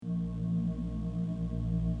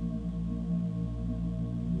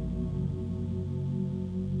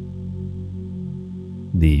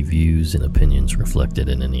The views and opinions reflected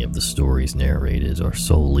in any of the stories narrated are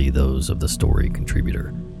solely those of the story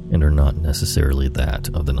contributor and are not necessarily that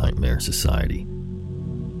of the Nightmare Society.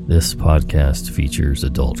 This podcast features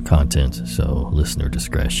adult content, so listener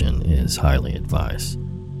discretion is highly advised.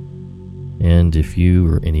 And if you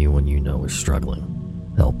or anyone you know is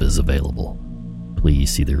struggling, help is available.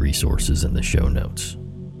 Please see the resources in the show notes.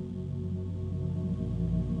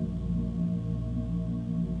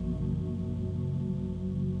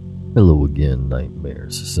 Hello again, Nightmare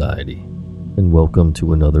Society, and welcome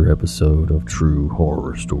to another episode of True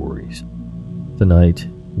Horror Stories. Tonight,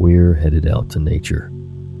 we're headed out to nature,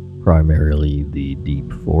 primarily the deep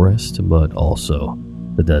forest, but also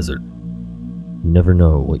the desert. You never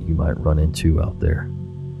know what you might run into out there.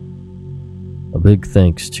 A big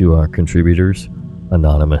thanks to our contributors,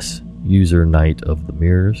 Anonymous, user Night of the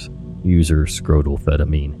Mirrors, user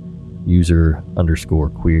Scrotalphetamine, user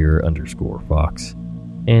 _queer_fox,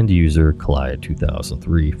 and user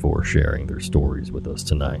Clyde2003 for sharing their stories with us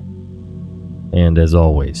tonight. And as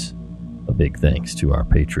always, a big thanks to our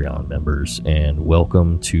Patreon members, and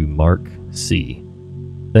welcome to Mark C.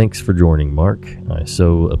 Thanks for joining, Mark. I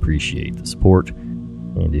so appreciate the support.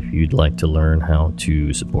 And if you'd like to learn how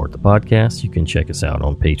to support the podcast, you can check us out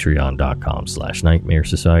on patreon.com/Nightmare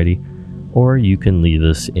Society, or you can leave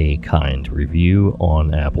us a kind review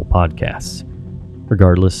on Apple Podcasts.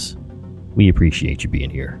 Regardless, we appreciate you being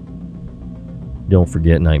here. Don't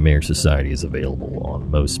forget, Nightmare Society is available on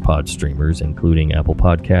most pod streamers, including Apple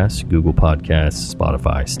Podcasts, Google Podcasts,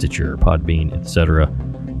 Spotify, Stitcher, Podbean, etc.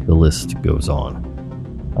 The list goes on.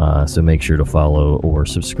 So make sure to follow or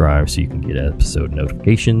subscribe so you can get episode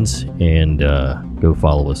notifications, and go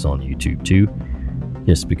follow us on YouTube too,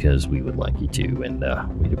 just because we would like you to, and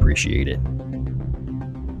we'd appreciate it.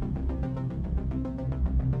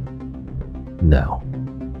 Now,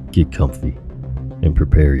 get comfy and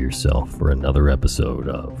prepare yourself for another episode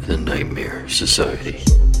of The Nightmare Society.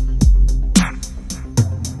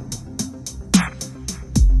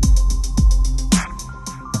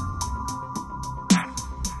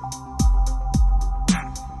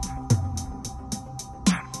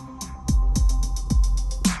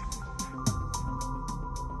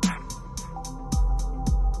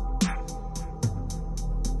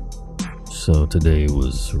 So today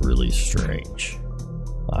was really strange.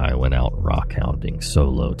 I went out rock hounding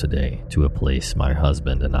solo today to a place my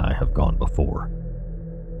husband and I have gone before.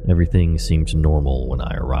 Everything seemed normal when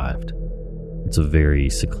I arrived. It's a very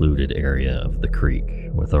secluded area of the creek,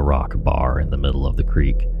 with a rock bar in the middle of the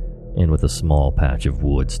creek, and with a small patch of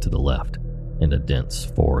woods to the left, and a dense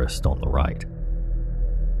forest on the right.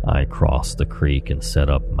 I crossed the creek and set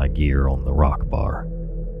up my gear on the rock bar,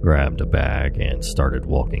 grabbed a bag, and started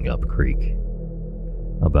walking up creek.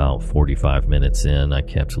 About 45 minutes in, I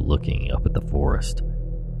kept looking up at the forest.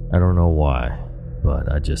 I don't know why,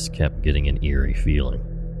 but I just kept getting an eerie feeling.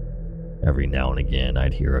 Every now and again,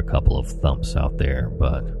 I'd hear a couple of thumps out there,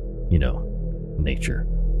 but, nature.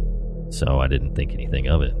 So I didn't think anything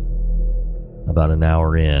of it. About an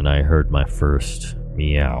hour in, I heard my first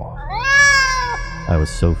meow. I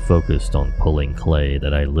was so focused on pulling clay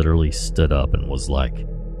that I literally stood up and was like,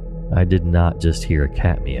 I did not just hear a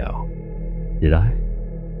cat meow. Did I?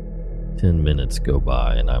 10 minutes go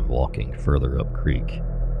by and I'm walking further up creek,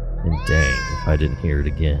 and dang if I didn't hear it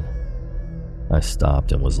again. I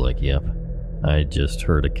stopped and was like, yep, I just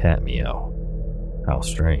heard a cat meow. How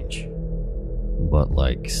strange. But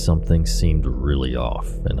something seemed really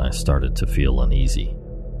off, and I started to feel uneasy.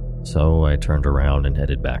 So I turned around and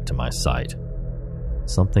headed back to my site.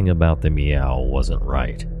 Something about the meow wasn't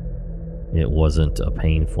right. It wasn't a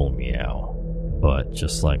painful meow, but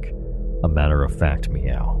just like a matter-of-fact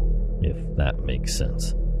meow, if that makes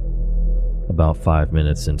sense. About 5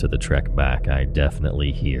 minutes into the trek back, I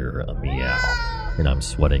definitely hear a meow, and I'm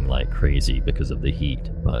sweating like crazy because of the heat,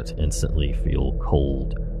 but instantly feel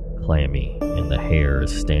cold, clammy, and the hair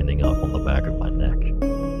is standing up on the back of my neck.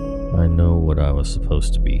 I know what I was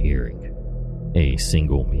supposed to be hearing. A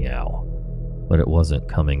single meow, but it wasn't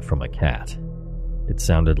coming from a cat. It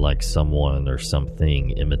sounded like someone or something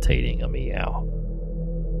imitating a meow.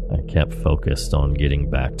 I kept focused on getting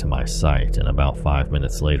back to my site, and about 5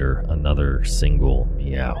 minutes later, another single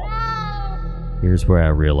meow. Here's where I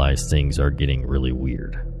realized things are getting really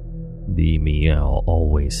weird. The meow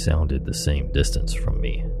always sounded the same distance from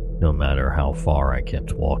me, no matter how far I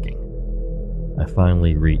kept walking. I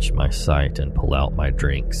finally reach my site and pull out my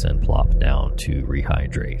drinks and plop down to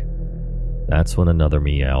rehydrate. That's when another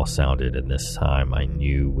meow sounded, and this time I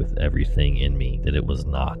knew with everything in me that it was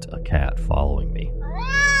not a cat following me.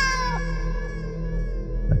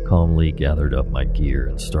 I calmly gathered up my gear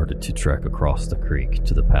and started to trek across the creek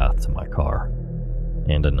to the path to my car.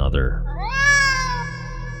 And another.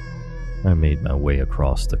 I made my way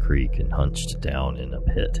across the creek and hunched down in a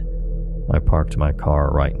pit. I parked my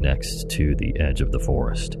car right next to the edge of the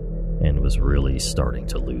forest and was really starting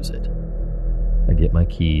to lose it. I get my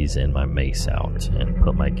keys and my mace out and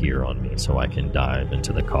put my gear on me so I can dive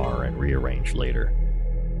into the car and rearrange later.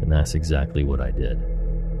 And that's exactly what I did.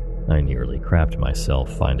 I nearly crapped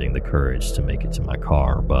myself finding the courage to make it to my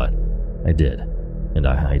car, but I did, and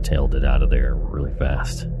I hightailed it out of there really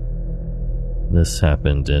fast. This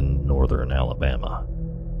happened in northern Alabama.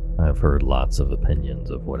 I've heard lots of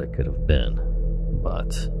opinions of what it could have been,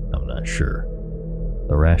 but I'm not sure.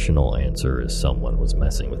 The rational answer is someone was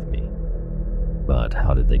messing with me. But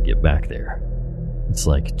how did they get back there? It's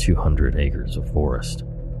like 200 acres of forest.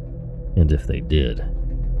 And if they did,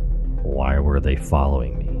 why were they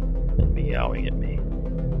following me and meowing at me?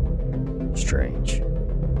 Strange.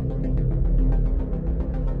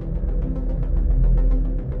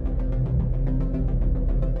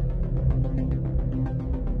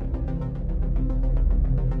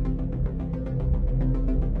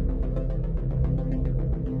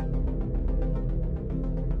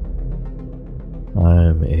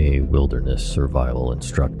 I'm a wilderness survival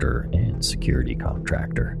instructor and security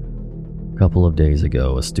contractor. A couple of days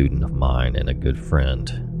ago, a student of mine and a good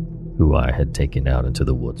friend, who I had taken out into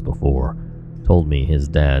the woods before, told me his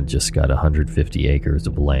dad just got 150 acres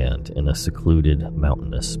of land in a secluded,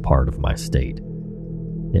 mountainous part of my state.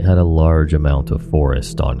 It had a large amount of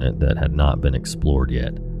forest on it that had not been explored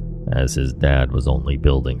yet, as his dad was only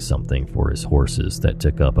building something for his horses that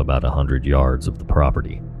took up about 100 yards of the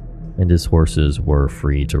property, and his horses were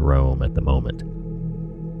free to roam at the moment.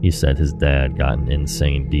 He said his dad got an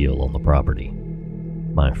insane deal on the property.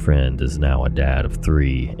 My friend is now a dad of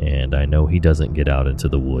 3, and I know he doesn't get out into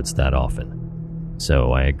the woods that often.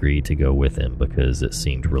 So I agreed to go with him because it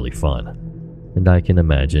seemed really fun, and I can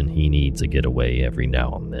imagine he needs a getaway every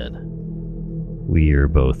now and then. We are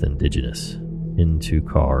both indigenous, into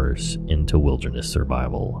cars, into wilderness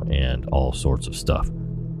survival, and all sorts of stuff.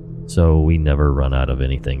 So we never run out of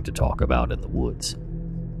anything to talk about in the woods.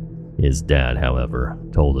 His dad, however,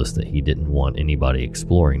 told us that he didn't want anybody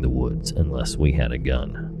exploring the woods unless we had a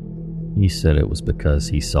gun. He said it was because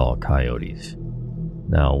he saw coyotes.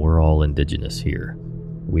 Now, we're all indigenous here.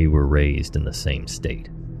 We were raised in the same state.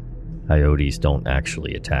 Coyotes don't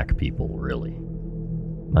actually attack people, really.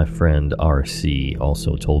 My friend RC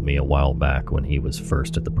also told me a while back when he was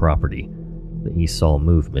first at the property that he saw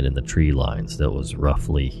movement in the tree lines that was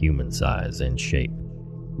roughly human size and shape,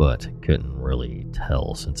 but couldn't really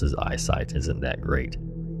tell since his eyesight isn't that great.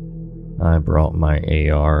 I brought my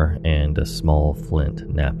AR and a small flint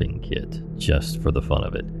napping kit just for the fun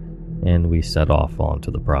of it, and we set off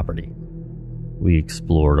onto the property. We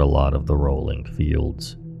explored a lot of the rolling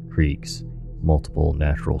fields, creeks, multiple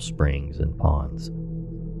natural springs and ponds.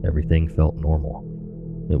 Everything felt normal.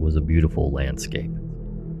 It was a beautiful landscape.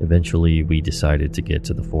 Eventually, we decided to get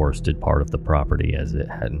to the forested part of the property as it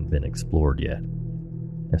hadn't been explored yet.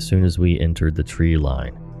 As soon as we entered the tree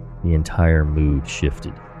line, the entire mood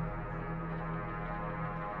shifted.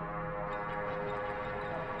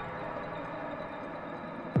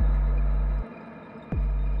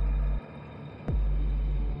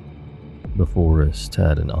 The forest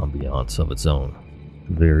had an ambiance of its own,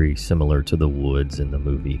 very similar to the woods in the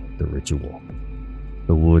movie The Ritual.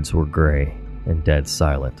 The woods were gray and dead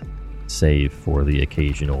silent, save for the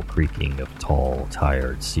occasional creaking of tall,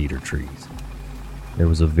 tired cedar trees. There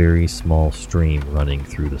was a very small stream running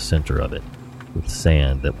through the center of it, with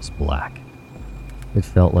sand that was black. It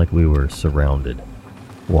felt like we were surrounded,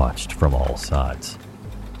 watched from all sides.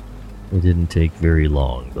 It didn't take very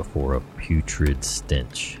long before a putrid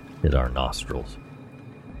stench hit our nostrils.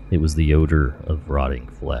 It was the odor of rotting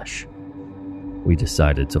flesh. We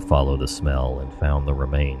decided to follow the smell and found the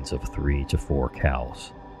remains of 3 to 4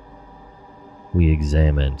 cows. We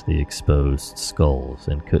examined the exposed skulls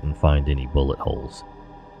and couldn't find any bullet holes.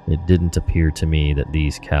 It didn't appear to me that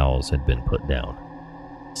these cows had been put down.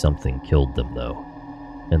 Something killed them, though,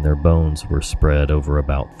 and their bones were spread over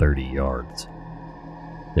about 30 yards.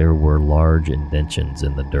 There were large indentions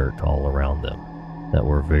in the dirt all around them that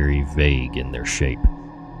were very vague in their shape.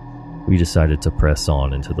 We decided to press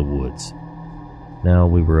on into the woods. Now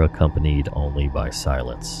we were accompanied only by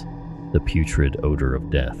silence, the putrid odor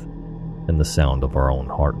of death, and the sound of our own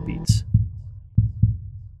heartbeats.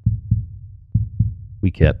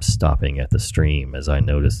 We kept stopping at the stream as I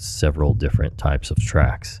noticed several different types of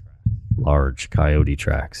tracks, large coyote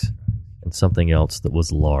tracks, and something else that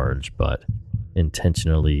was large but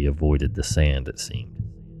intentionally avoided the sand, it seemed.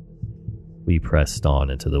 We pressed on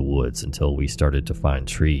into the woods until we started to find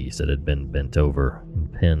trees that had been bent over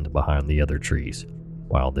and pinned behind the other trees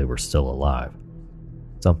while they were still alive.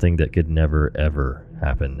 Something that could never ever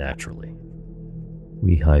happen naturally.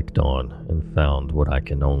 We hiked on and found what I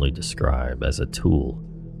can only describe as a tool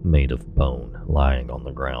made of bone lying on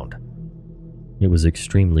the ground. It was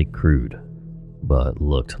extremely crude, but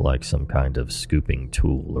looked like some kind of scooping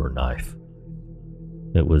tool or knife.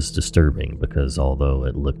 It was disturbing because although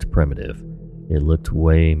it looked primitive, it looked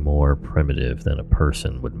way more primitive than a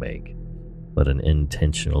person would make, but an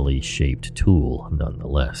intentionally shaped tool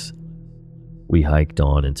nonetheless. We hiked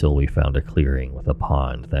on until we found a clearing with a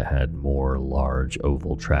pond that had more large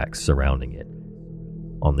oval tracks surrounding it.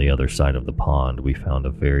 On the other side of the pond, we found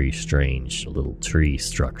a very strange little tree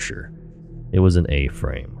structure. It was an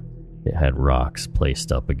A-frame. It had rocks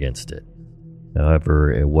placed up against it.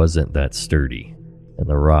 However, it wasn't that sturdy, and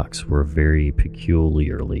the rocks were very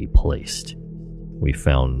peculiarly placed. We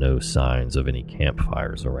found no signs of any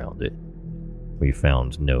campfires around it. We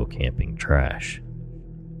found no camping trash.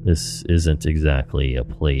 This isn't exactly a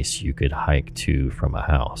place you could hike to from a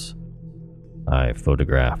house. I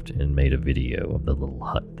photographed and made a video of the little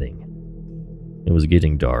hut thing. It was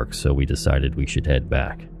getting dark, so we decided we should head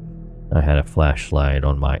back. I had a flashlight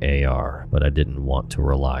on my AR, but I didn't want to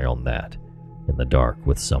rely on that in the dark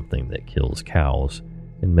with something that kills cows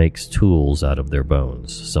and makes tools out of their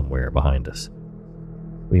bones somewhere behind us.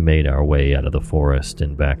 We made our way out of the forest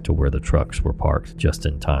and back to where the trucks were parked just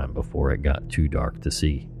in time before it got too dark to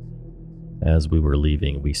see. As we were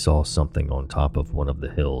leaving, we saw something on top of one of the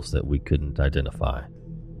hills that we couldn't identify,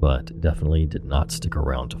 but definitely did not stick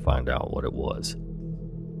around to find out what it was.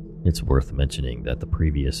 It's worth mentioning that the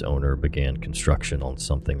previous owner began construction on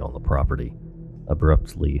something on the property,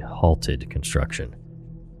 abruptly halted construction,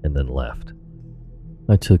 and then left.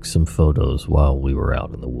 I took some photos while we were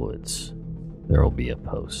out in the woods. There will be a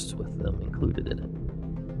post with them included in it.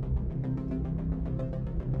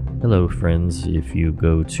 Hello friends, if you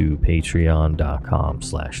go to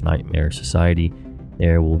patreon.com/Nightmare Society,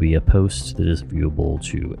 there will be a post that is viewable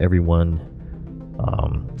to everyone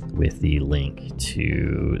with the link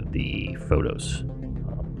to the photos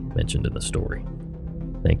mentioned in the story.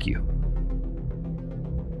 Thank you.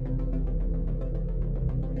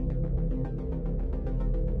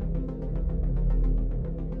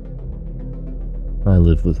 I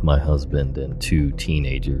live with my husband and 2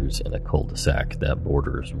 teenagers in a cul-de-sac that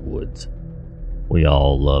borders woods. We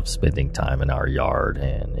all love spending time in our yard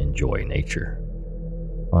and enjoy nature.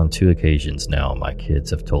 On 2 occasions now, my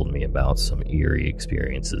kids have told me about some eerie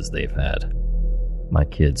experiences they've had. My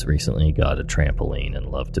kids recently got a trampoline and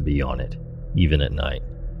love to be on it, even at night.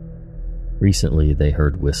 Recently, they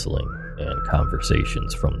heard whistling and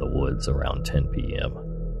conversations from the woods around 10 p.m.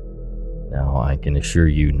 Now, I can assure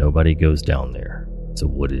you nobody goes down there. It's a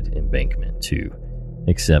wooded embankment too,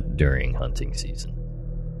 except during hunting season.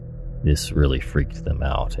 This really freaked them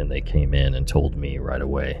out, and they came in and told me right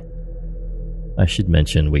away. I should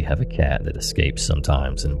mention we have a cat that escapes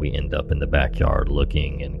sometimes, and we end up in the backyard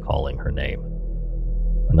looking and calling her name.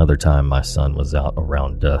 Another time my son was out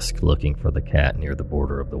around dusk looking for the cat near the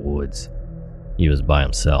border of the woods. He was by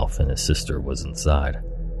himself and his sister was inside.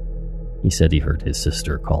 He said he heard his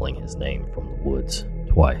sister calling his name from the woods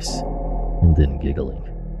twice, and then giggling.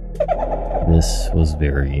 This was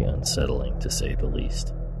very unsettling, to say the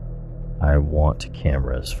least. I want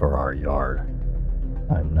cameras for our yard.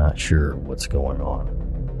 I'm not sure what's going on.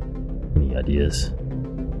 Any ideas?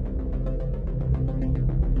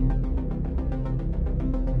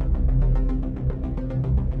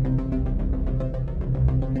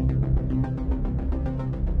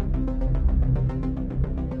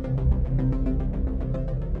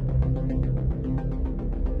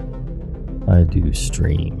 I do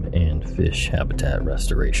stream and fish habitat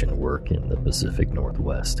restoration work in the Pacific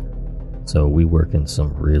Northwest, so we work in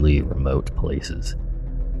some really remote places.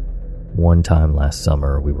 One time last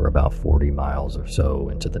summer, we were about 40 miles or so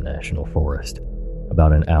into the national forest,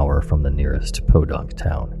 about an hour from the nearest podunk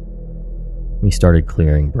town. We started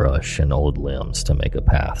clearing brush and old limbs to make a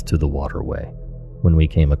path to the waterway when we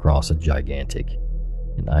came across a gigantic,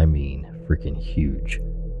 and I mean freaking huge,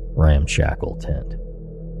 ramshackle tent.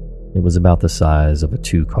 It was about the size of a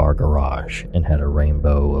 2-car garage and had a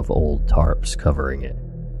rainbow of old tarps covering it.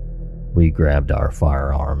 We grabbed our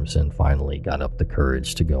firearms and finally got up the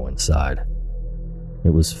courage to go inside.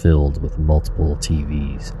 It was filled with multiple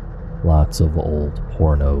TVs, lots of old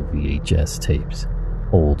porno VHS tapes,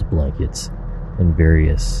 old blankets, and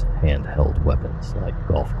various handheld weapons like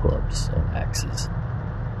golf clubs and axes.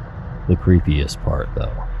 The creepiest part,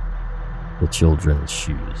 though, the children's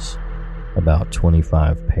shoes. About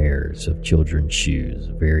 25 pairs of children's shoes,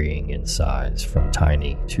 varying in size from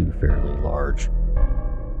tiny to fairly large.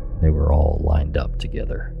 They were all lined up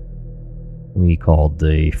together. We called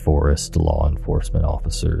the forest law enforcement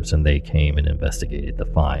officers, and they came and investigated the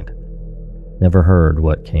find. Never heard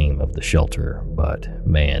what came of the shelter, but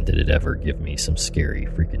man, did it ever give me some scary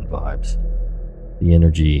freaking vibes. The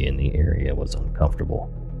energy in the area was uncomfortable,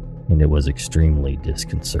 and it was extremely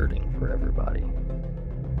disconcerting for everybody.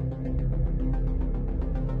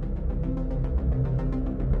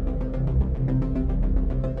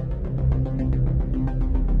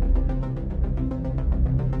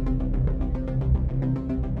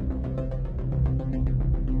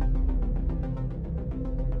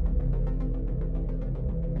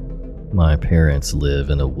 My parents live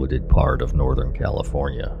in a wooded part of Northern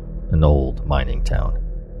California, an old mining town.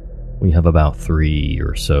 We have about 3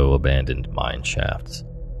 or so abandoned mine shafts.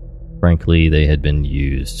 Frankly, they had been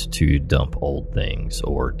used to dump old things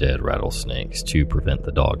or dead rattlesnakes to prevent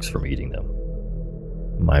the dogs from eating them.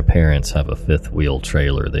 My parents have a fifth-wheel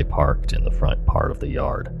trailer they parked in the front part of the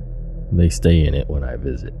yard. They stay in it when I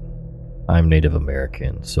visit. I'm Native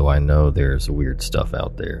American, so I know there's weird stuff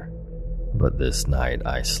out there. But this night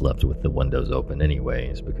I slept with the windows open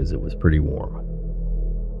anyways because it was pretty warm.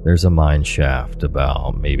 There's a mine shaft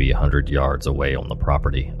about maybe 100 yards away on the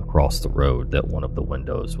property across the road that one of the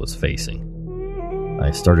windows was facing.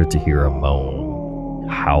 I started to hear a moan,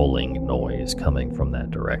 howling noise coming from that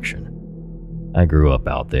direction. I grew up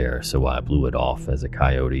out there, so I blew it off as a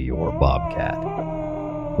coyote or bobcat.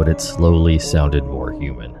 But it slowly sounded more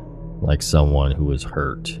human, like someone who was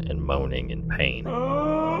hurt and moaning in pain.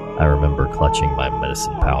 I remember clutching my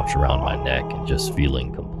medicine pouch around my neck and just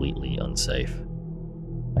feeling completely unsafe.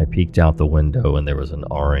 I peeked out the window and there was an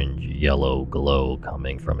orange-yellow glow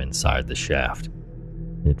coming from inside the shaft.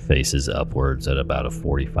 It faces upwards at about a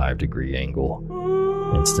 45-degree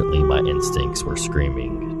angle. Instantly, my instincts were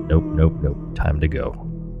screaming, "Nope, nope, nope, time to go."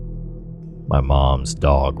 My mom's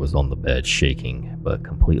dog was on the bed shaking, but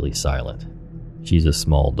completely silent. She's a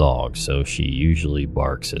small dog, so she usually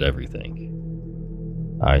barks at everything.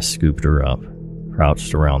 I scooped her up,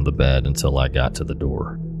 crouched around the bed until I got to the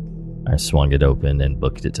door. I swung it open and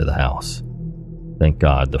booked it to the house. Thank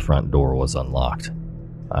God the front door was unlocked.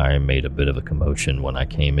 I made a bit of a commotion when I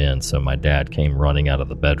came in, so my dad came running out of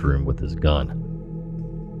the bedroom with his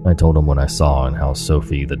gun. I told him what I saw and how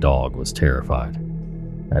Sophie the dog was terrified.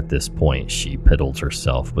 At this point, she piddled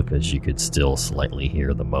herself because she could still slightly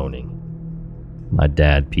hear the moaning. My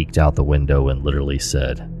dad peeked out the window and literally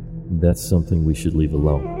said, "That's something we should leave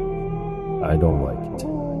alone. I don't like it."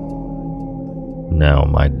 Now,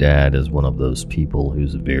 my dad is one of those people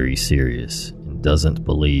who's very serious and doesn't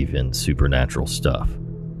believe in supernatural stuff,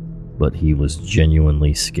 but he was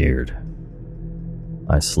genuinely scared.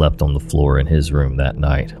 I slept on the floor in his room that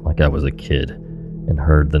night like I was a kid and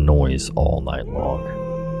heard the noise all night long.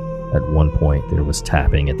 At one point, there was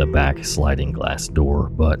tapping at the back sliding glass door,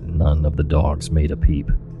 but none of the dogs made a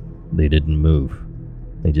peep. They didn't move.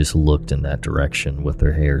 They just looked in that direction with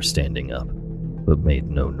their hair standing up, but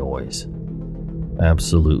made no noise.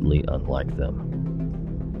 Absolutely unlike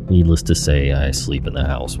them. Needless to say, I sleep in the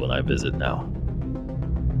house when I visit now.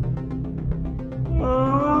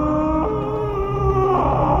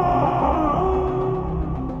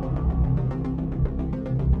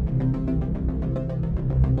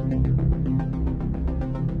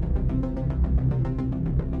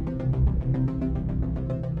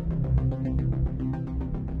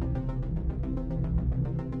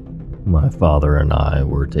 My father and I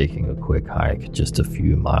were taking a quick hike just a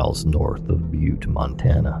few miles north of Butte,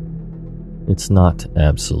 Montana. It's not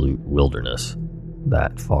absolute wilderness,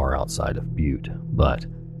 that far outside of Butte, but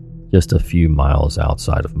just a few miles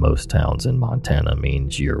outside of most towns in Montana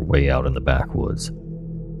means you're way out in the backwoods.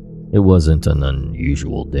 It wasn't an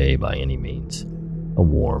unusual day by any means, a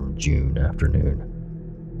warm June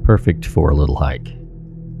afternoon, perfect for a little hike.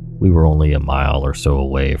 We were only a mile or so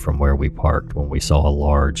away from where we parked when we saw a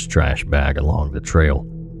large trash bag along the trail.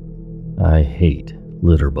 I hate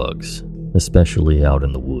litter bugs, especially out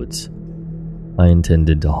in the woods. I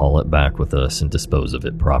intended to haul it back with us and dispose of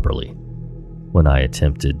it properly. When I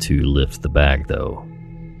attempted to lift the bag, though,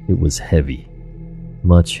 it was heavy,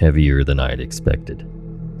 much heavier than I'd expected.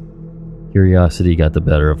 Curiosity got the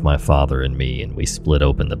better of my father and me, and we split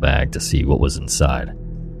open the bag to see what was inside.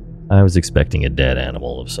 I was expecting a dead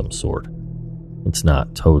animal of some sort. It's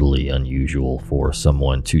not totally unusual for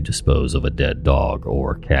someone to dispose of a dead dog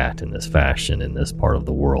or cat in this fashion in this part of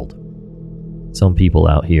the world. Some people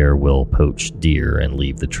out here will poach deer and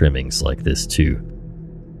leave the trimmings like this too.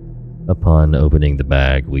 Upon opening the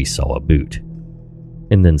bag, we saw a boot.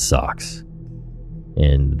 and then socks,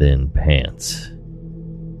 and then pants.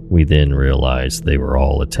 We then realized they were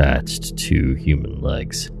all attached to human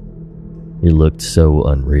legs. It looked so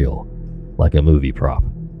unreal, like a movie prop,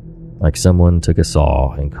 like someone took a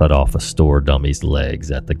saw and cut off a store dummy's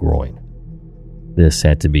legs at the groin. This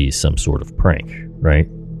had to be some sort of prank, right?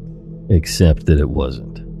 Except that it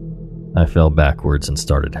wasn't. I fell backwards and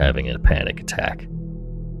started having a panic attack.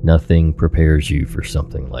 Nothing prepares you for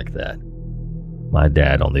something like that. My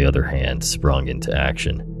dad, on the other hand, sprung into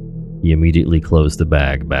action. He immediately closed the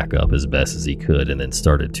bag back up as best as he could and then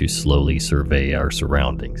started to slowly survey our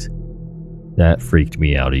surroundings. That freaked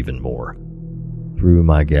me out even more. Through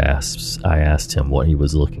my gasps, I asked him what he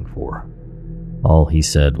was looking for. All he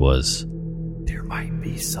said was, "There might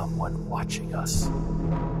be someone watching us."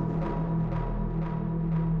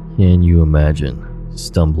 Can you imagine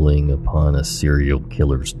stumbling upon a serial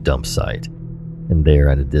killer's dump site and there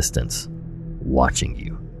at a distance, watching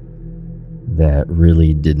you? That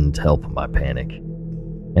really didn't help my panic.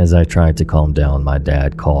 As I tried to calm down, my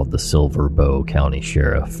dad called the Silver Bow County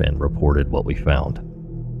Sheriff and reported what we found.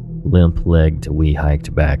 Limp-legged, we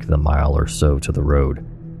hiked back the mile or so to the road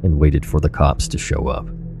and waited for the cops to show up.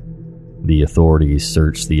 The authorities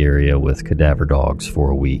searched the area with cadaver dogs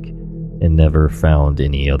for a week and never found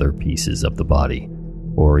any other pieces of the body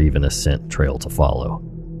or even a scent trail to follow.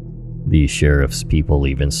 The sheriff's people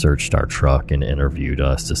even searched our truck and interviewed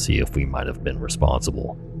us to see if we might have been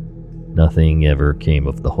responsible. Nothing ever came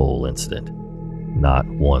of the whole incident. Not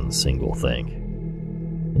one single thing.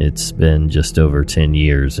 It's been just over 10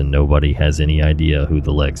 years and nobody has any idea who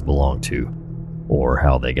the legs belong to or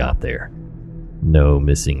how they got there. No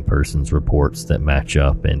missing persons reports that match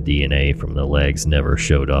up, and DNA from the legs never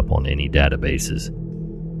showed up on any databases.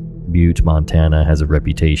 Butte, Montana has a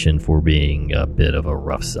reputation for being a bit of a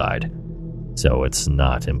rough side, so it's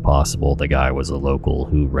not impossible the guy was a local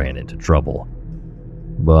who ran into trouble.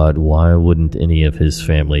 But why wouldn't any of his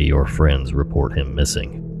family or friends report him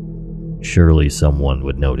missing? Surely someone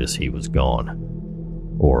would notice he was gone,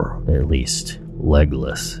 or at least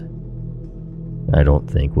legless. I don't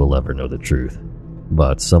think we'll ever know the truth,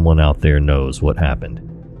 but someone out there knows what happened,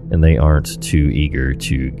 and they aren't too eager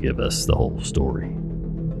to give us the whole story.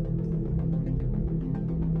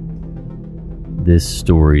 This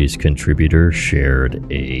story's contributor shared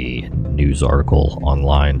a news article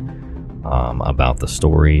online about the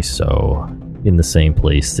story, so in the same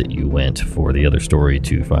place that you went for the other story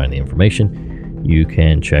to find the information, you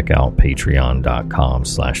can check out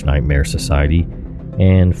patreon.com/Nightmare Society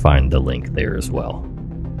and find the link there as well.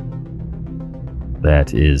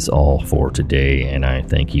 That is all for today, and I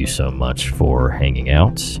thank you so much for hanging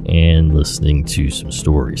out and listening to some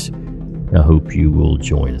stories. I hope you will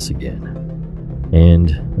join us again.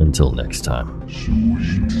 And until next time.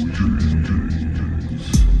 Sweet